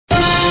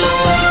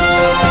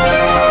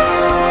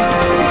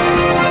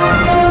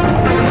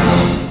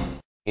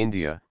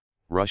India,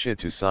 Russia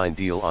to sign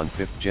deal on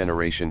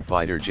 5th-generation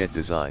fighter jet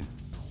design.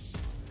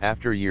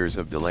 After years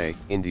of delay,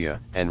 India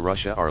and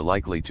Russia are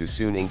likely to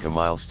soon ink a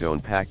milestone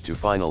pact to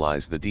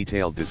finalize the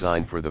detailed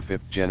design for the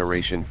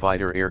 5th-generation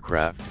fighter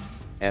aircraft,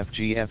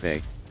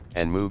 FGFA,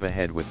 and move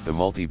ahead with the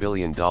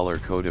multi-billion-dollar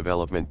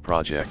co-development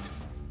project.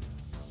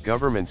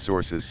 Government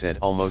sources said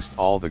almost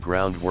all the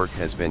groundwork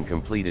has been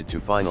completed to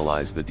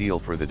finalize the deal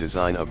for the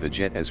design of the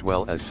jet as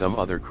well as some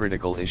other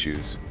critical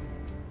issues.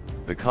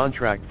 The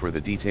contract for the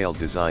detailed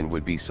design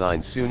would be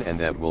signed soon, and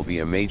that will be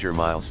a major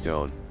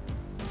milestone.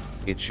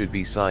 It should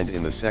be signed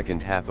in the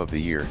second half of the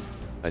year,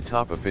 a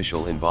top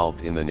official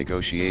involved in the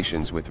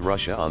negotiations with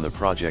Russia on the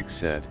project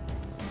said.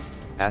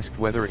 Asked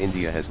whether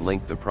India has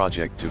linked the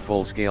project to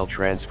full-scale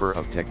transfer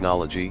of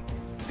technology,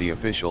 the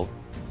official,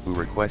 who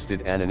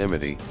requested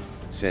anonymity,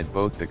 said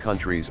both the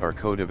countries are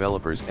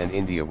co-developers and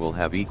India will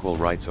have equal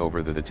rights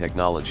over the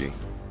technology.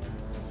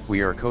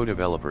 We are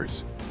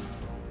co-developers.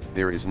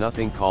 There is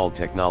nothing called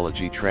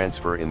technology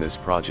transfer in this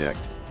project.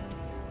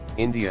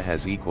 India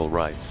has equal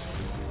rights.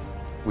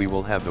 We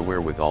will have the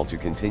wherewithal to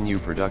continue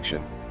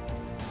production.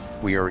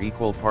 We are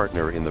equal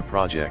partner in the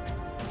project,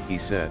 he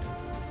said.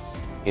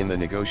 In the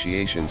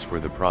negotiations for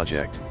the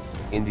project,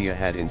 India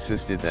had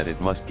insisted that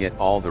it must get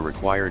all the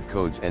required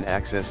codes and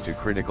access to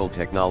critical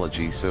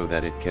technology so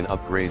that it can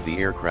upgrade the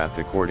aircraft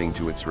according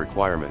to its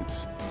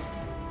requirements.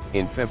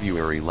 In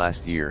February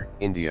last year,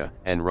 India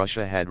and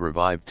Russia had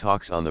revived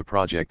talks on the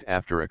project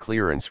after a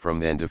clearance from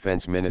then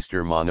Defense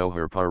Minister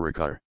Manohar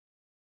Parrikar.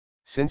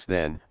 Since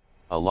then,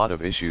 a lot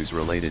of issues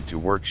related to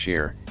work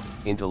share,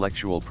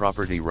 intellectual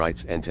property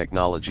rights and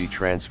technology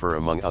transfer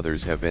among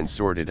others have been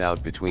sorted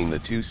out between the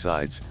two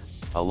sides,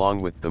 along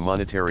with the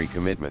monetary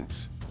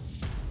commitments.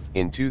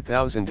 In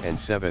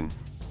 2007,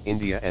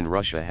 India and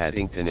Russia had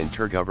inked an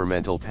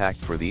intergovernmental pact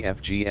for the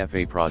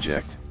FGFA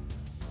project.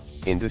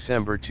 In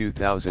December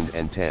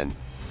 2010,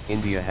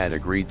 India had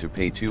agreed to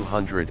pay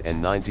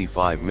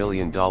 $295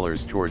 million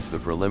towards the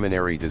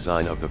preliminary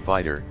design of the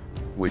fighter,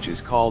 which is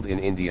called in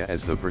India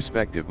as the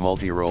Prospective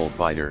Multi-Role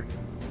Fighter,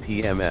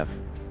 PMF.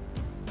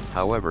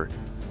 However,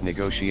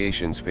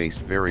 negotiations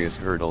faced various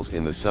hurdles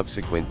in the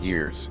subsequent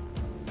years.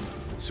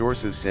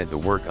 Sources said the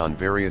work on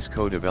various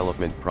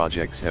co-development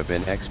projects have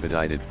been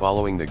expedited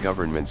following the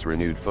government's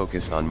renewed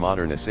focus on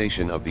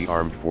modernization of the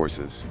armed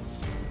forces.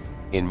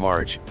 In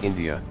March,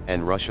 India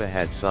and Russia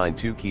had signed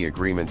two key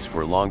agreements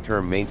for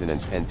long-term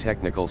maintenance and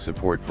technical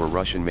support for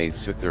Russian-made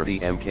Su-30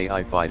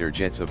 Mki fighter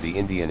jets of the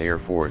Indian Air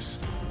Force.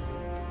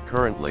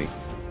 Currently,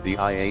 the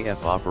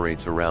IAF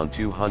operates around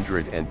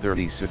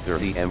 230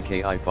 Su-30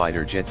 Mki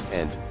fighter jets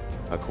and,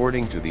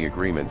 according to the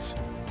agreements,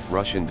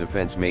 Russian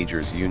defense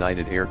majors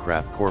United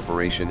Aircraft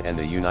Corporation and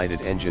the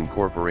United Engine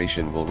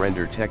Corporation will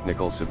render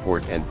technical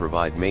support and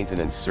provide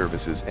maintenance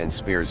services and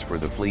spares for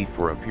the fleet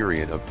for a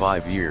period of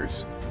 5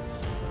 years.